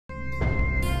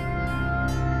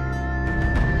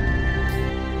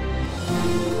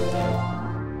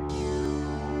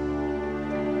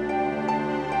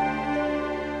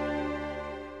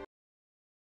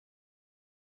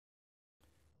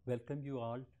welcome you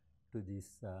all to this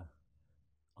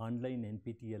online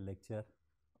NPTEL lecture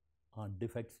on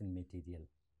defects in material.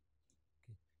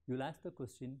 Okay. You will ask the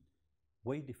question,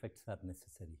 why defects are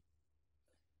necessary?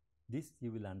 This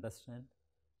you will understand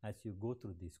as you go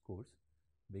through this course,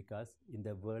 because in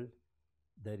the world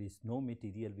there is no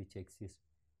material which exists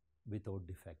without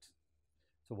defects.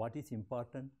 So what is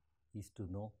important is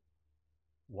to know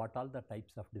what are the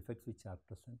types of defects which are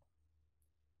present,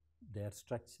 their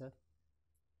structure,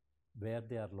 where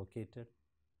they are located,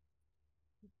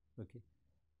 okay,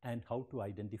 and how to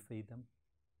identify them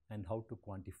and how to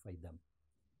quantify them.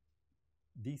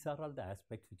 These are all the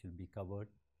aspects which will be covered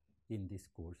in this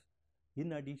course.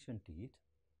 In addition to it,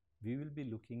 we will be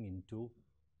looking into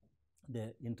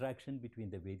the interaction between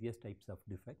the various types of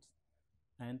defects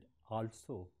and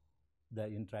also the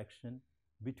interaction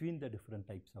between the different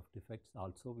types of defects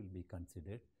also will be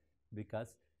considered, because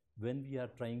when we are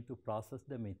trying to process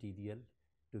the material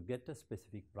to get a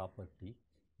specific property,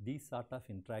 these sort of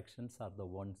interactions are the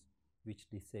ones which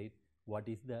decide what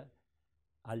is the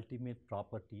ultimate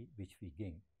property which we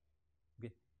gain.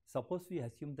 Okay. Suppose we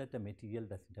assume that the material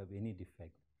doesn't have any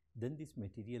defect, then this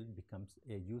material becomes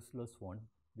a useless one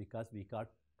because we can't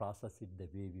process it the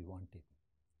way we want it.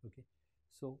 Okay.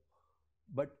 So,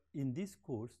 but in this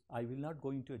course, I will not go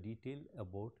into detail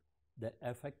about the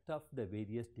effect of the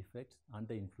various defects on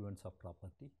the influence of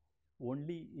property.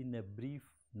 Only in a brief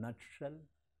nutshell,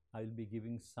 I will be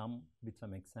giving some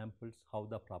examples how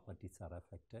the properties are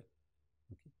affected.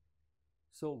 Okay.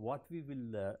 So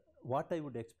what I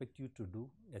would expect you to do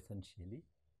essentially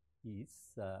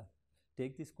is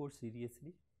take this course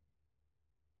seriously,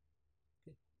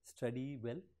 okay, study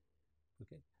well,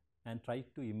 okay, and try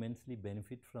to immensely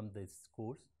benefit from this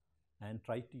course and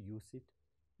try to use it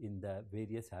in the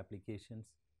various applications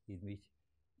in which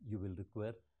you will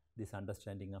require this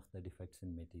understanding of the defects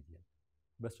in material.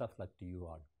 Best of luck to you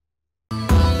all.